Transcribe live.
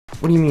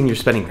What do you mean you're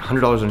spending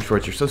 $100 on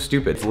shorts? You're so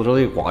stupid. It's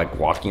literally like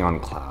walking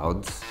on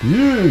clouds.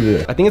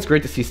 Yeah. I think it's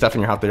great to see stuff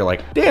in your house that you're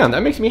like, damn,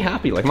 that makes me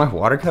happy. Like my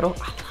water kettle,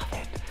 I love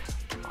it.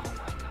 Oh my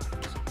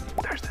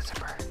God, there's the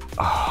zipper.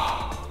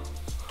 Oh.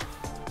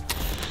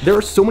 There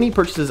are so many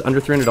purchases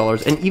under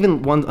 $300 and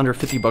even ones under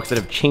 50 bucks that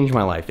have changed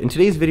my life. In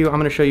today's video, I'm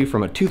gonna show you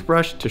from a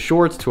toothbrush to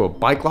shorts to a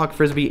bike lock,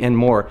 frisbee, and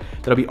more.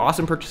 That'll be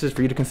awesome purchases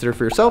for you to consider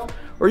for yourself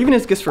or even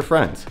as gifts for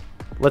friends.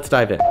 Let's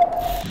dive in.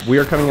 We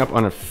are coming up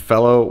on a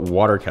fellow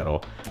water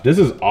kettle. This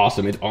is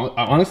awesome.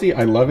 Honestly,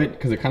 I love it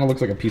because it kind of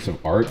looks like a piece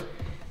of art.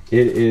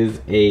 It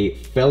is a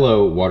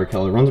fellow water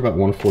kettle. It runs about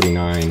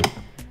 $149.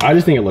 I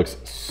just think it looks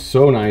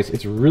so nice.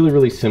 It's really,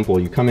 really simple.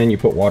 You come in, you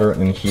put water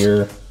in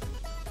here,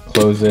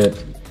 close it,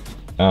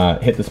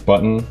 hit this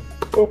button.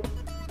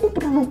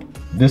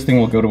 This thing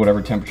will go to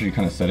whatever temperature you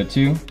kind of set it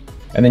to.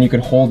 And then you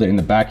can hold it in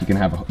the back. You can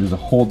have, there's a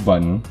hold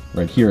button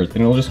right here, and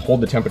it'll just hold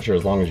the temperature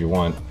as long as you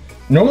want.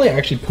 Normally I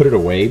actually put it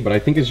away, but I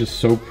think it's just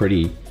so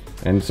pretty.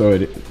 And so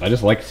I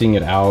just like seeing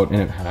it out,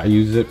 and I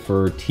use it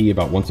for tea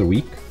about once a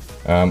week.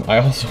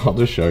 I'll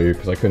just show you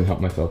because I couldn't help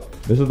myself.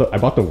 I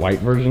bought the white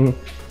version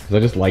because I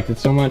just liked it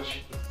so much.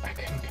 I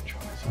couldn't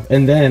control myself.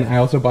 And then I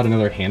also bought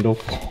another handle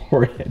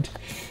for it.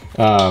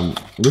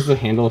 This is a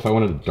handle if I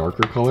wanted a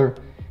darker color.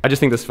 I just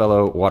think this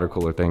fellow water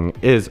cooler thing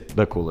is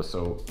the coolest,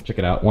 so check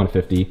it out,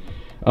 $150.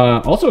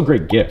 Also a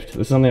great gift.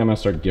 This is something I'm gonna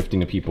start gifting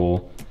to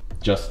people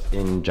just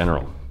in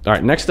general. All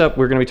right, next up,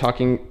 we're gonna be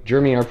talking,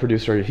 Jeremy, our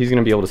producer, he's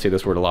gonna be able to say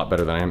this word a lot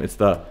better than I am. It's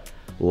the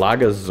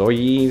Laga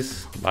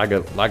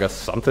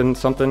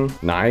something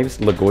knives,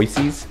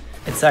 Lagoises.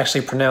 It's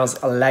actually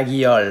pronounced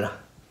Lagiol.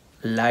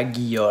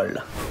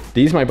 Lagiol.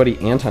 These, my buddy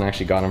Anton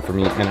actually got them for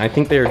me, and I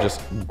think they're just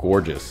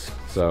gorgeous.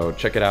 So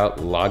check it out,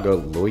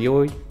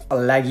 Lagiol.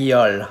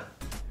 Lagiol.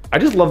 I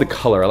just love the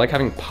color. I like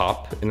having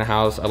pop in the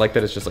house. I like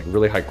that it's just like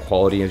really high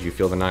quality as you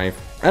feel the knife.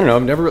 I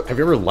don't know, have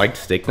you ever liked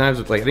steak knives?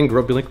 It's like, I didn't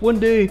grow up being like, one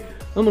day,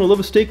 I'm gonna love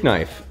a steak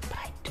knife. But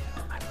I do,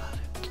 I love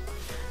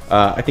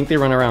it. I think they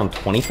run around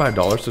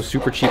 $25, so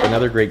super cheap,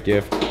 another great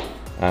gift.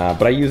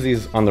 But I use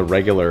these on the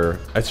regular.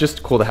 It's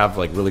just cool to have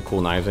like really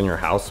cool knives in your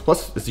house.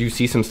 Plus, as you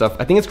see some stuff,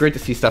 I think it's great to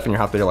see stuff in your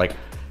house that you're like,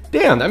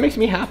 damn, that makes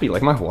me happy.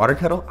 Like my water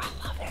kettle,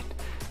 I love it.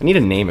 I need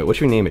to name it. What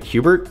should we name it?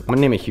 Hubert? I'm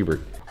gonna name it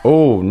Hubert.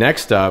 Oh,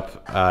 next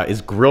up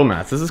is grill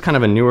mats. This is kind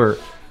of a newer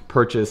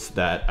purchase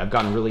that I've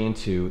gotten really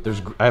into.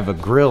 I have a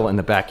grill in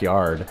the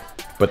backyard,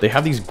 but they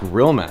have these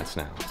grill mats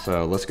now.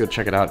 So let's go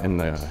check it out in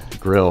the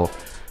grill.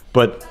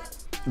 But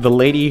the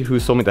lady who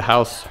sold me the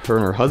house, her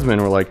and her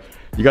husband were like,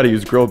 you gotta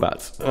use grill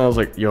mats. And I was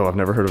like, yo, I've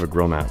never heard of a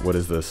grill mat. What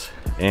is this?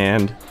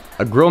 And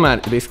a grill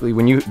mat, basically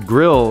when you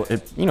grill,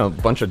 a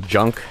bunch of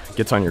junk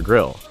gets on your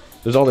grill.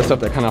 There's all this stuff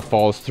that kind of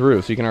falls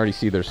through. So you can already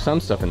see there's some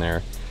stuff in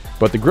there.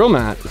 But the grill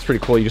mat is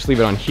pretty cool. You just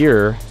leave it on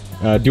here,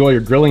 do all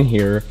your grilling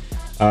here.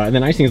 And the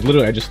nice thing is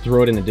literally I just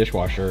throw it in the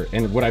dishwasher.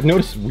 And what I've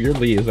noticed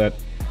weirdly is that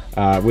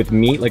with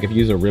meat, like if you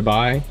use a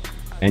ribeye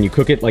and you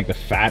cook it, like the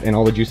fat and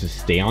all the juices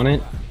stay on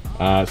it.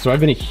 So I've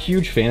been a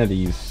huge fan of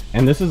these.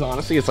 And this is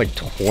honestly, it's like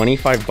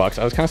 25 bucks.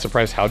 I was kind of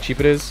surprised how cheap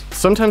it is.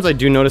 Sometimes I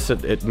do notice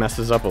that it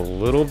messes up a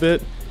little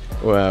bit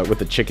with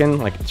the chicken,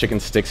 like the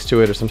chicken sticks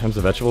to it or sometimes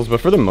the vegetables. But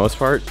for the most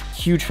part,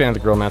 huge fan of the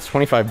grill mats,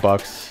 25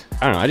 bucks.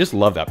 I don't know, I just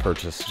love that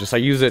purchase. Just I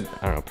use it,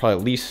 I don't know, probably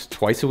at least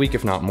twice a week,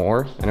 if not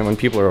more. And then when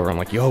people are over, I'm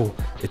like, yo,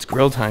 it's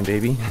grill time,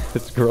 baby.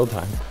 It's grill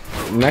time.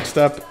 Next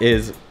up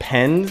is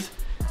pens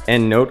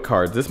and note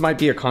cards. This might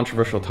be a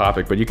controversial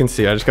topic, but you can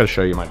see, I just gotta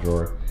show you my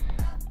drawer.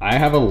 I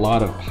have a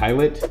lot of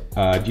Pilot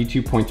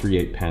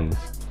G2.38 pens.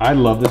 I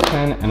love this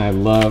pen and I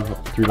love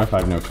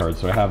 3x5 note cards,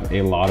 so I have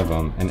a lot of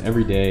them. And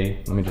every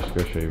day, let me just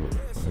go show you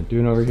what I'm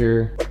doing over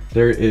here.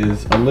 There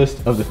is a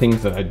list of the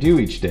things that I do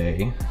each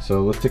day.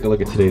 So let's take a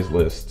look at today's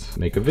list.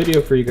 Make a video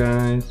for you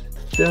guys.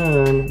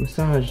 Done,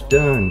 massage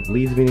done.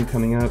 Lee's meeting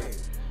coming up.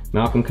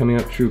 Malcolm coming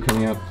up, True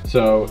coming up.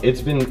 So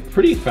it's been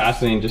pretty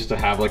fascinating just to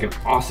have like an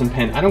awesome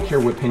pen. I don't care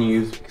what pen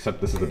you use,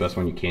 except this is the best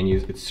one you can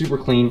use. It's super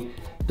clean,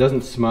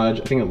 doesn't smudge.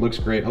 I think it looks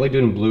great. I like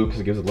doing blue because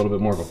it gives a little bit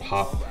more of a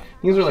pop.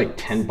 These are like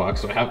 10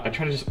 bucks, so I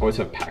try to just always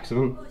have packs of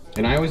them.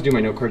 And I always do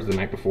my note cards the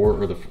night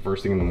before or the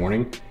first thing in the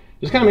morning.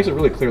 Just kind of makes it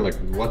really clear like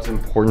what's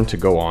important to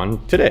go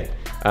on today.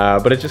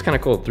 But it's just kind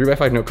of cool.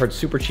 3x5 note cards,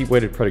 super cheap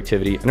way to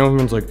productivity. I know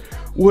everyone's like,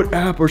 what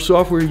app or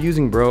software are you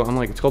using, bro? I'm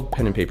like, it's called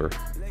pen and paper.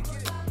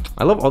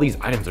 I love all these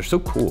items, they're so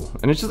cool.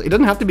 And it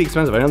doesn't have to be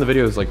expensive. I know the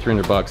video is like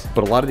 300 bucks,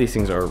 but a lot of these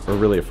things are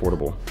really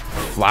affordable.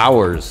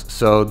 Flowers,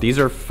 so these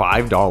are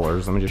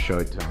 $5. Let me just show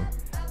it to them.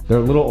 They're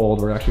a little old,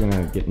 we're actually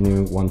gonna get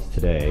new ones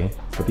today.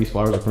 But these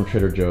flowers are from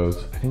Trader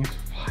Joe's. I think it's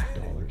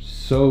 $5,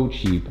 so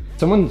cheap.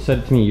 Someone said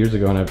it to me years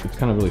ago and it's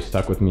kind of really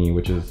stuck with me,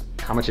 which is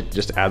how much it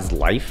just adds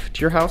life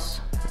to your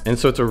house. And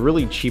so it's a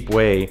really cheap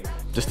way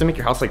just to make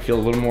your house like feel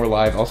a little more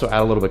alive, also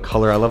add a little bit of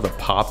color. I love the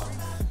pop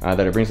that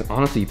it brings.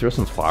 Honestly, you throw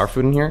some flower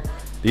food in here,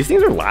 these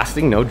things are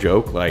lasting, no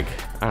joke, like,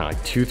 I don't know,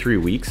 like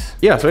 2-3 weeks.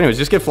 Yeah, so anyways,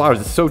 just get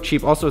flowers. It's so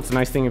cheap. Also, it's a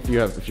nice thing if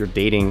you're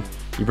dating,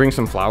 you bring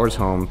some flowers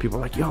home, people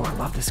are like, yo, I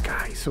love this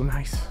guy, he's so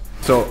nice.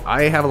 So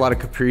I have a lot of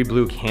Capri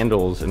Blue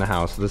candles in the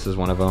house. This is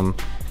one of them.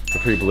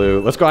 They're pretty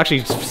blue. Let's go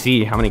actually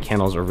see how many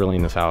candles are really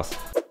in this house.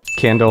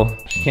 Candle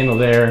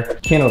there,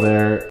 candle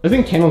there. I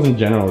think candles in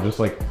general are just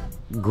like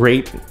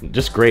great,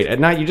 just great. At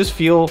night, you just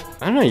feel,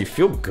 I don't know, you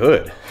feel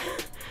good.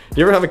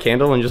 You ever have a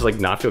candle and just like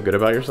not feel good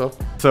about yourself?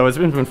 So it's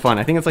been fun.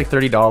 I think it's like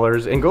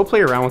 $30 and go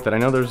play around with it. I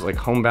know there's like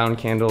homebound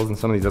candles and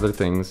some of these other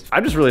things.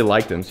 I just really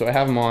like them. So I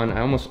have them on.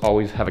 I almost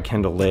always have a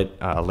candle lit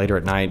later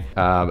at night.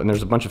 And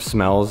there's a bunch of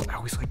smells. I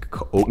always like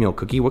oatmeal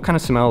cookie. What kind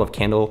of smell of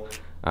candle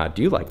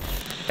do you like?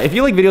 If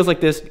you like videos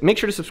like this, make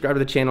sure to subscribe to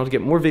the channel to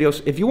get more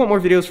videos. If you want more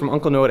videos from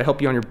Uncle Noah to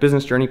help you on your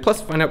business journey,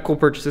 plus find out cool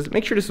purchases,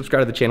 make sure to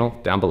subscribe to the channel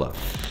down below.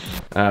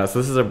 So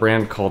this is a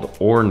brand called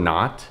Or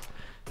Not.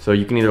 So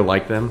you can either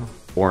like them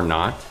or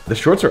not. The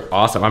shorts are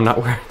awesome. I'm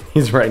not wearing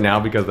these right now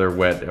because they're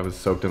wet. I was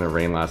soaked in the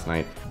rain last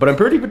night. But I'm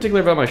pretty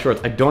particular about my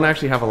shorts. I don't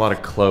actually have a lot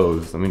of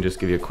clothes. Let me just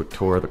give you a quick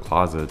tour of the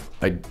closet.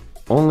 I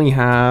only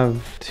have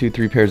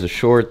 2-3 pairs of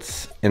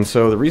shorts. And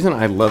so the reason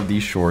I love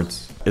these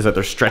shorts is that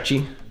they're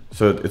stretchy.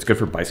 So it's good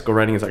for bicycle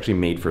riding. It's actually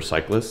made for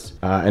cyclists.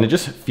 And it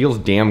just feels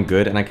damn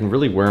good. And I can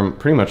really wear them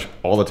pretty much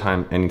all the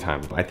time,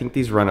 anytime. I think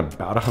these run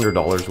about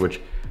 $100, which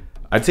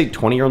I'd say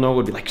 20-year-old Noah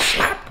would be like,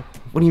 slap.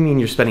 What do you mean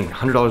you're spending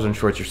 $100 on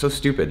shorts? You're so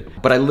stupid.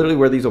 But I literally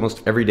wear these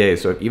almost every day.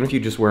 So even if you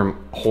just wear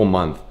them a whole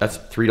month, that's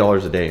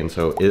 $3 a day. And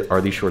so are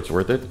these shorts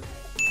worth it?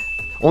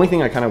 Only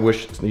thing I kind of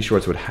wish these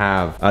shorts would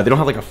have, they don't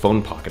have like a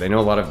phone pocket. I know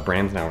a lot of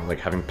brands now are like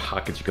having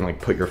pockets you can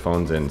like put your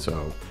phones in.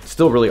 So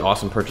still really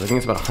awesome purchase. I think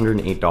it's about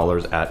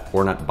 $108 at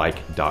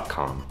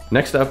ornotbike.com.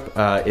 Next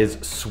up is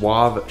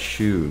Suave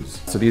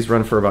shoes. So these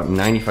run for about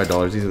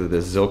 $95. These are the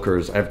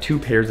Zilkers. I have 2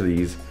 pairs of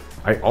these.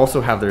 I also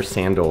have their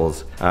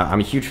sandals. I'm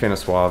a huge fan of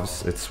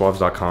Suaves. It's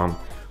suaves.com.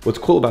 What's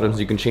cool about them is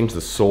you can change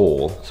the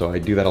sole. So I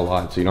do that a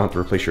lot, so you don't have to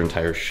replace your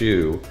entire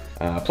shoe.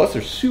 Plus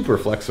they're super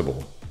flexible.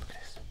 Look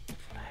at this,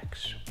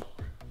 flexible.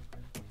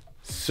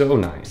 So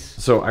nice.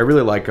 So I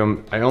really like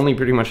them. I only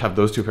pretty much have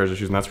those 2 pairs of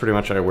shoes, and that's pretty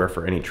much what I wear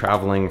for any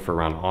traveling, for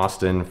around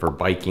Austin, for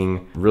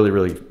biking. Really,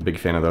 really big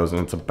fan of those,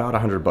 and it's about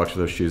 $100 for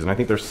those shoes. And I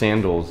think their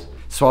sandals,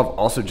 Suave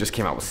also just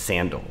came out with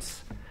sandals.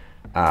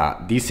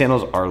 These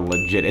sandals are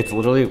legit. It's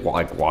literally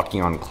like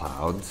walking on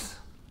clouds.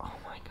 Oh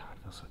my God,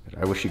 it feels so good.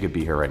 I wish you could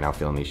be here right now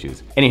feeling these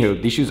shoes. Anywho,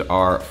 these shoes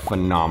are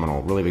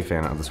phenomenal. Really big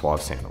fan of the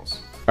Suave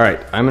sandals. All right,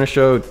 I'm gonna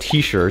show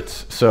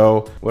t-shirts.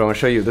 So what I wanna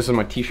show you, this is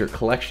my t-shirt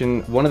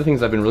collection. One of the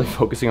things I've been really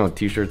focusing on with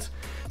t-shirts,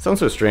 it sounds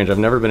so strange. I've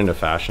never been into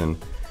fashion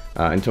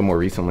until more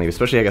recently,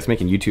 especially I guess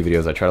making YouTube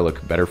videos. I try to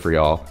look better for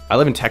y'all. I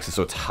live in Texas,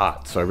 so it's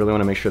hot. So I really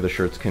wanna make sure the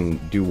shirts can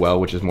do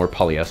well, which is more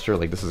polyester.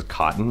 Like this is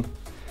cotton.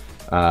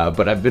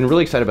 But I've been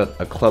really excited about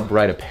a Club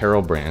Ride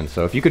apparel brand.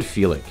 So if you could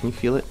feel it, can you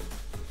feel it?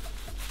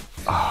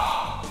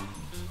 Oh.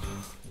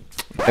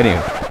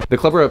 Anyway, the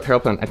Club Ride apparel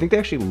brand, I think they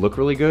actually look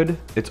really good.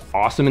 It's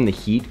awesome in the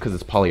heat because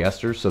it's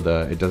polyester, so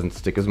it doesn't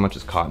stick as much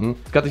as cotton.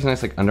 It's got these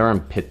nice like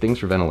underarm pit things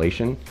for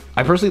ventilation.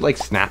 I personally like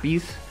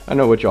snappies. I don't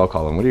know what y'all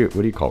call them. What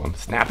do you call them?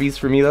 Snappies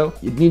for me though.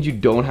 It means you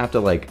don't have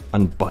to like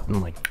unbutton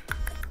like.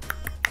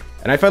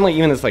 And I find like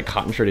even this like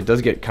cotton shirt, it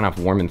does get kind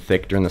of warm and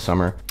thick during the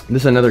summer.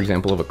 This is another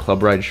example of a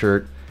Club Ride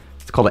shirt.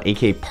 It's called an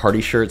AK party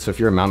shirt. So if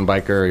you're a mountain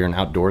biker or you're an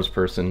outdoors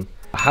person,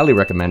 I highly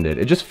recommend it.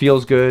 It just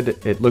feels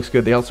good. It looks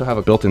good. They also have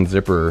a built-in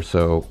zipper.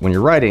 So when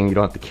you're riding, you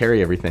don't have to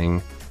carry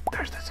everything.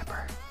 There's the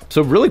zipper.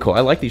 So really cool.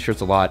 I like these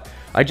shirts a lot.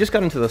 I just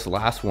got into this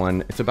last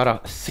one. It's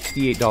about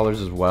 $68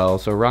 as well.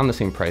 So around the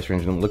same price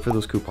range. And look for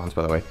those coupons,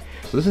 by the way.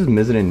 So this is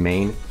Mizzen in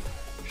Maine.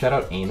 Shout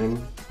out Eamon.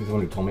 He's the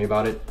one who told me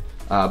about it.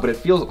 But it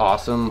feels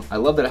awesome. I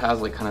love that it has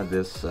like kind of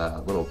this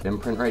little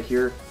imprint right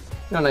here.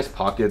 You know, nice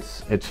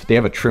pockets. They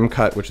have a trim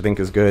cut, which I think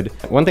is good.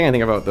 One thing I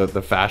think about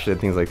the fashion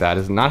and things like that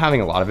is not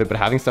having a lot of it, but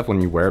having stuff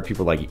when you wear it,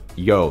 people are like,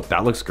 yo,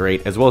 that looks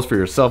great. As well as for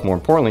yourself, more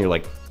importantly, you're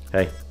like,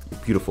 hey, you're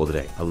beautiful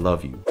today. I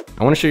love you.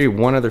 I wanna show you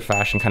one other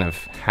fashion kind of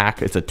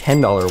hack. It's a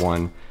 $10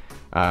 one.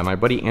 My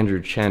buddy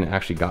Andrew Chen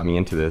actually got me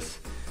into this.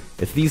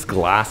 It's these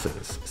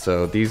glasses.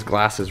 So these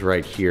glasses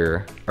right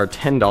here are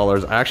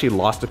 $10. I actually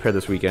lost a pair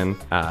this weekend,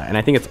 and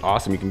I think it's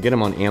awesome. You can get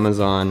them on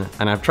Amazon,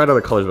 and I've tried other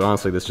colors, but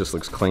honestly, this just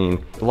looks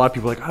clean. A lot of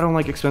people are like, I don't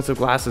like expensive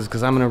glasses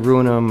because I'm gonna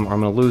ruin them, or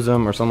I'm gonna lose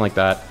them, or something like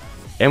that.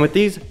 And with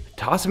these,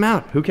 toss them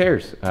out. Who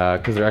cares?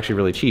 Because they're actually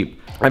really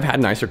cheap. I've had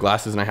nicer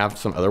glasses, and I have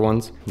some other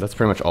ones. That's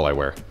pretty much all I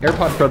wear.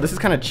 AirPods Pro, this is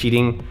kind of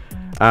cheating,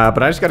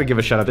 but I just gotta give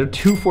a shout out. They're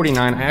 $249.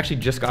 I actually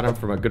just got them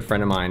from a good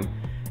friend of mine.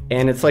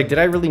 And it's like, did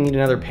I really need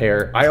another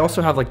pair? I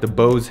also have like the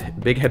Bose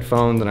big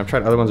headphones, and I've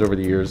tried other ones over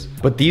the years,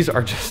 but these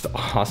are just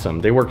awesome.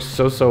 They work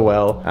so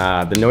well.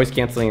 The noise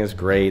canceling is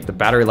great. The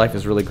battery life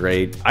is really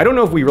great. I don't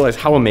know if we realize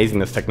how amazing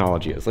this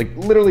technology is. Like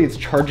literally it's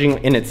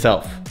charging in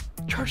itself.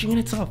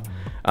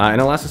 And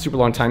it lasts a super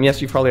long time.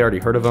 Yes, you've probably already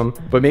heard of them,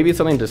 but maybe it's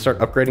something to start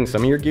upgrading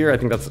some of your gear. I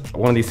think that's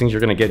one of these things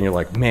you're gonna get and you're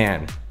like,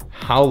 man,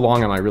 how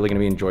long am I really gonna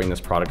be enjoying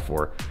this product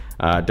for?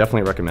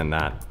 Definitely recommend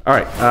that. All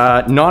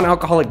right,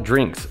 non-alcoholic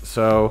drinks.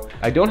 So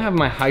I don't have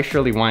my High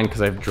Shirley wine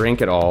because I've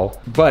drank it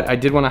all, but I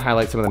did want to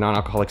highlight some of the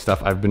non-alcoholic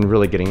stuff I've been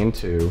really getting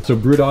into. So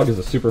Brewdog is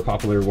a super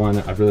popular one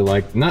I really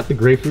like. Not the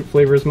grapefruit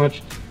flavor as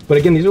much, but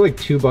again, these are like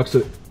 $2.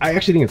 So I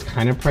actually think it's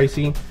kind of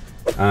pricey.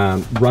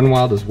 Run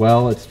Wild as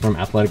well. It's from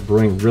Athletic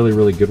Brewing. Really,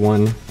 really good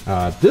one.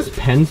 This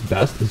Penn's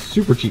Best is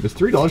super cheap. It's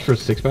 $3 for a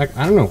 6-pack.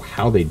 I don't know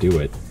how they do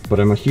it, but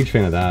I'm a huge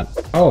fan of that.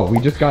 Oh, we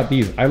just got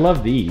these. I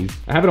love these.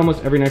 I have it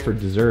almost every night for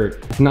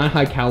dessert. It's not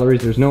high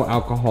calories. There's no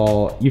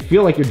alcohol. You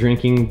feel like you're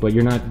drinking, but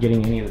you're not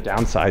getting any of the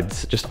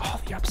downsides, just all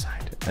the upside.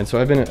 And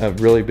so I've been a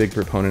really big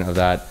proponent of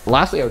that.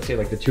 Lastly, I would say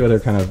like the two other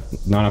kind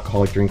of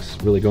non-alcoholic drinks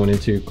really going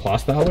into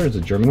Klosthaler is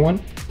a German one.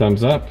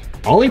 Thumbs up.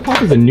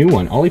 Olipop is a new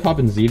one. Olipop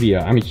and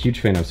Zevia, I'm a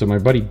huge fan of. So my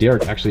buddy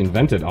Derek actually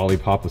invented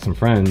Olipop with some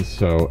friends.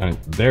 So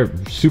they're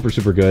super,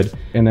 super good.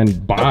 And then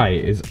Bai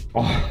is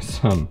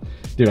awesome.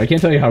 Dude, I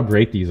can't tell you how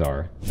great these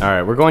are. All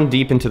right, we're going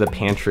deep into the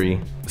pantry.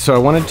 So I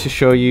wanted to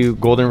show you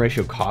Golden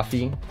Ratio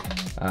coffee.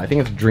 I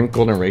think it's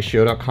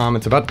drinkgoldenratio.com.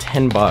 It's about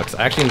 10 bucks.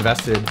 I actually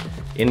invested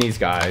in these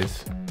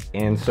guys.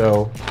 And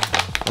so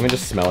let me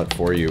just smell it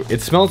for you. It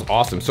smells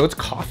awesome. So it's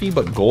coffee,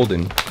 but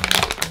golden.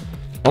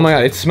 Oh my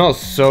God, it smells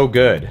so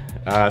good.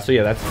 So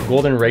yeah, that's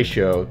Golden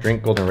Ratio,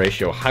 Drink Golden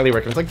Ratio. Highly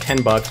recommend. It's like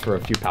 10 bucks for a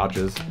few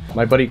pouches.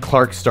 My buddy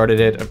Clark started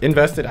it,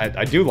 invested.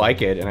 I do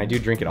like it and I do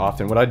drink it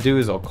often. What I do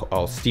is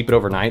I'll steep it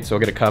overnight. So I'll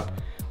get a cup,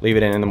 leave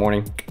it in the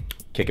morning,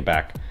 kick it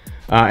back.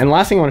 And the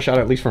last thing I want to shout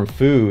out, at least from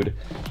food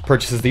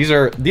purchases, these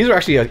are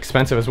actually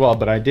expensive as well,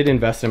 but I did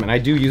invest in them and I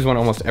do use one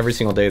almost every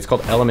single day. It's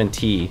called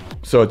LMNT.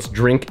 So it's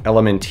Drink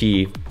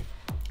LMNT.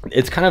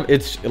 It's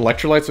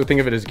electrolytes, so think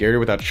of it as Gary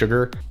without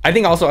sugar. I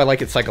think also I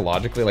like it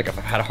psychologically, like if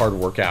I've had a hard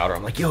workout or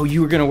I'm like, yo,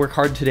 you were gonna work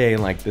hard today,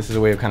 and like this is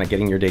a way of kind of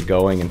getting your day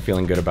going and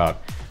feeling good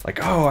about like,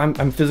 oh,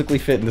 I'm physically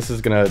fit and this is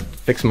gonna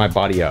fix my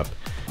body up.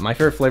 My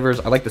favorite flavors,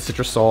 I like the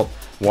citrus salt,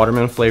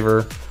 watermelon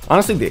flavor.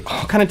 Honestly, they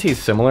all kind of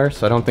taste similar,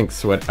 so I don't think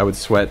I would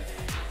sweat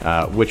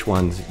which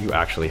ones you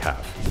actually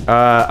have.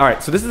 All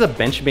right, so this is a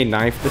Benchmade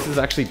knife. This is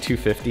actually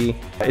 $2.50.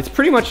 It's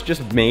pretty much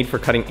just made for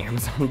cutting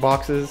Amazon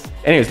boxes.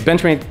 Anyways,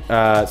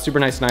 Benchmade, super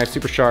nice knife,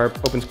 super sharp,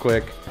 opens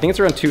quick. I think it's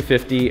around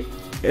 $2.50.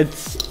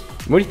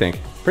 What do you think?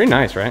 Pretty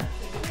nice, right?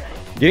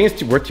 Do you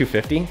think it's worth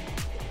 $2.50?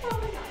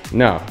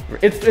 No,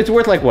 it's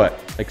worth like what?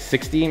 Like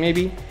 60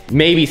 maybe?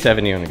 Maybe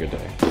 70 on a good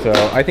day. So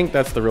I think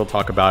that's the real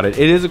talk about it.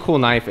 It is a cool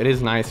knife, it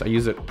is nice. I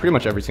use it pretty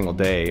much every single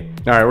day.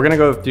 All right, we're gonna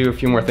go through a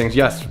few more things.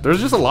 Yes,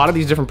 there's just a lot of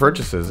these different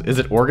purchases. Is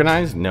it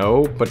organized?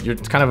 No, but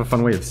it's kind of a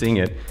fun way of seeing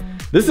it.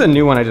 This is a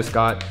new one I just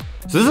got.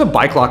 So this is a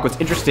bike lock. What's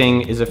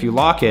interesting is if you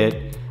lock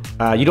it,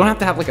 you don't have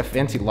to have like a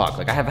fancy lock.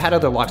 Like I have had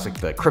other locks like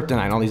the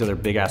Kryptonite and all these other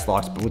big ass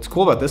locks, but what's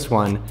cool about this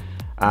one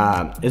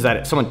is that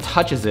if someone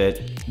touches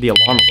it, the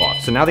alarm will go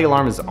off. So now the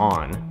alarm is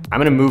on. I'm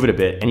gonna move it a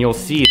bit and you'll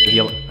see that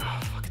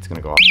it's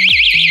gonna go off.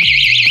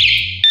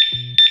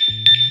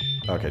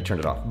 Okay, turned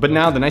it off. But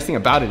now the nice thing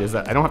about it is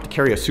that I don't have to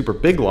carry a super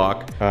big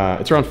lock.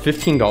 It's around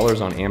 $15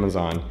 on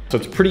Amazon. So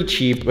it's pretty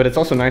cheap, but it's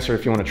also nicer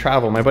if you wanna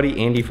travel. My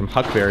buddy Andy from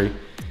Huckberry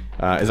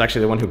is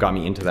actually the one who got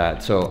me into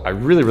that. So I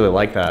really, really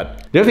like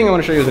that. The other thing I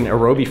wanna show you is an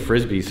Aerobie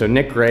Frisbee. So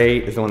Nick Gray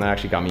is the one that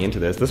actually got me into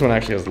this. This one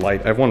actually has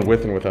light. I have one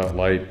with and without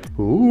light.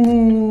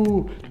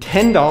 Ooh,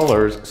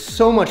 $10,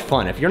 so much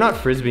fun. If you're not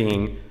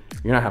Frisbeeing,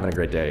 you're not having a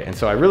great day. And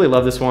so I really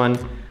love this one.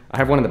 I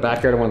have one in the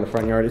backyard and one in the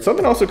front yard. It's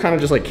something also kind of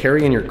just like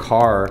carry in your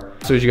car.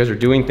 So as you guys are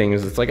doing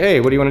things, it's like,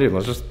 hey, what do you want to do?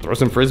 Let's just throw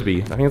some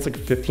Frisbee. I think it's like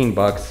 15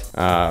 bucks.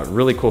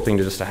 Really cool thing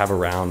to have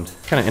around.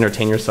 Kind of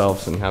entertain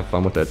yourselves and have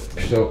fun with it.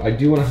 So I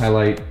do want to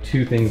highlight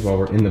two things while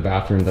we're in the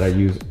bathroom that I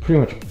use pretty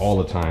much all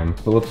the time.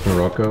 Philips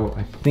Morocco,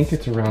 I think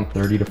it's around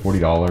 $30 to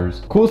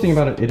 $40. Coolest thing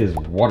about it, it is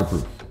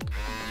waterproof.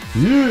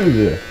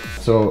 Yeah.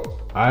 So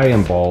I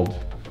am bald.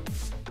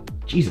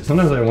 Jesus,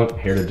 sometimes I want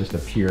hair to just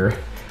appear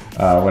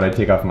when I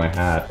take off my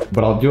hat,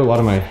 but I'll do a lot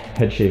of my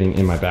head shaving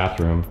in my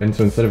bathroom. And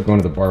so instead of going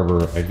to the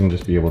barber, I can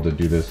just be able to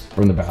do this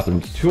from the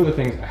bathroom. Two other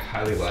things I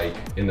highly like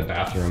in the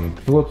bathroom,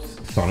 Philips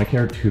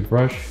Sonicare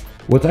toothbrush.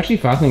 What's actually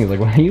fascinating is like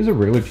when I use a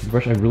regular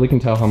toothbrush, I really can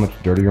tell how much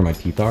dirtier my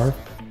teeth are.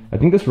 I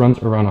think this runs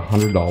around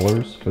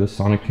 $100 for the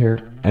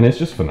Sonicare, and it's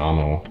just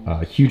phenomenal.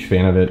 Huge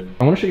fan of it.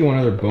 I wanna show you one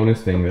other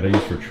bonus thing that I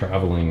use for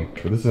traveling.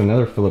 So this is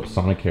another Philips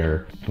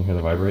Sonicare. Can you hear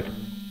the vibrate?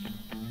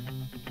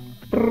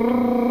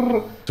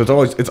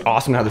 So it's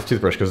awesome to have this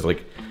toothbrush because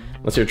like,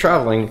 let's say you're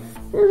traveling,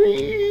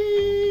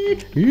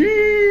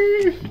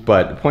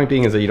 but the point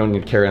being is that you don't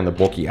need to carry on the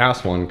bulky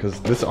ass one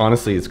because this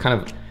honestly is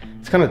kind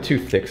of too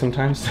thick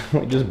sometimes to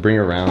like just bring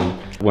around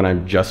when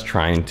I'm just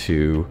trying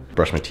to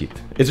brush my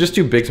teeth. It's just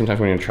too big sometimes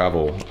when you're gonna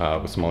travel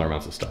with smaller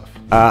amounts of stuff.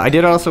 I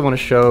did also want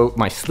to show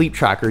my sleep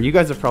tracker. You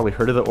guys have probably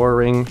heard of the Oura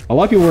Ring. A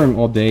lot of people wear them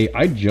all day.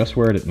 I just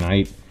wear it at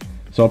night.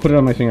 So I'll put it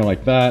on my finger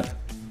like that.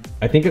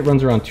 I think it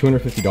runs around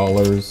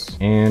 $250,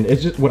 and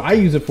it's just, what I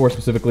use it for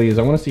specifically is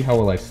I wanna see how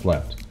well I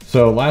slept.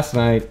 So last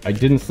night, I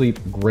didn't sleep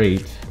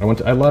great. I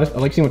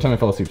like seeing what time I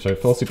fell asleep, so I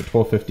fell asleep at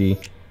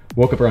 12:50,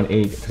 woke up around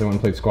 8 because I went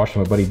and played squash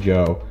with my buddy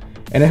Joe.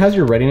 And it has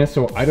your readiness,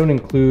 so I don't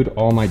include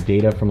all my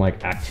data from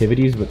like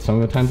activities, but some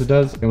of the times it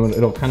does, and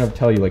it'll kind of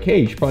tell you like, hey,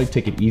 you should probably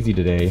take it easy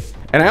today.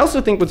 And I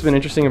also think what's been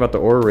interesting about the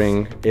Oura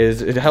Ring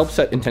is it helps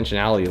set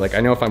intentionality. Like I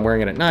know if I'm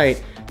wearing it at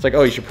night, it's like,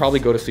 oh, you should probably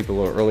go to sleep a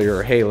little earlier,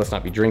 or hey, let's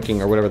not be drinking,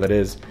 or whatever that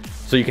is.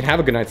 So you can have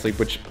a good night's sleep,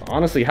 which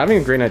honestly, having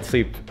a great night's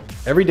sleep,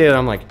 every day that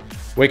I'm like,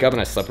 wake up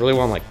and I slept really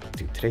well, I'm like,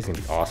 dude, today's gonna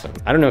be awesome.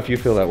 I don't know if you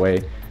feel that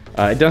way.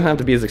 It doesn't have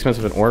to be as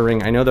expensive as an Oura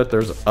ring. I know that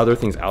there's other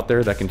things out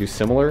there that can do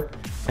similar.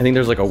 I think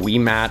there's like a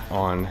Wii mat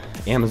on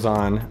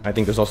Amazon. I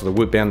think there's also the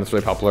Whoop Band that's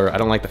really popular. I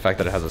don't like the fact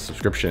that it has a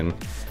subscription,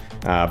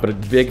 but a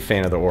big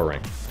fan of the Oura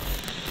ring.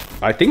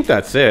 I think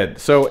that's it.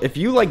 So if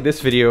you like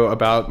this video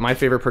about my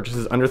favorite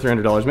purchases under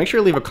 $300, make sure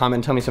to leave a comment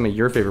and tell me some of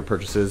your favorite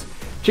purchases.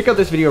 Check out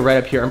this video right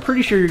up here. I'm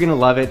pretty sure you're gonna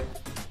love it.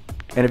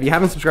 And if you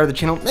haven't subscribed to the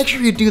channel, make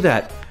sure you do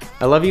that.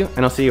 I love you,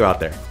 and I'll see you out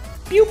there.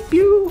 Pew,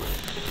 pew.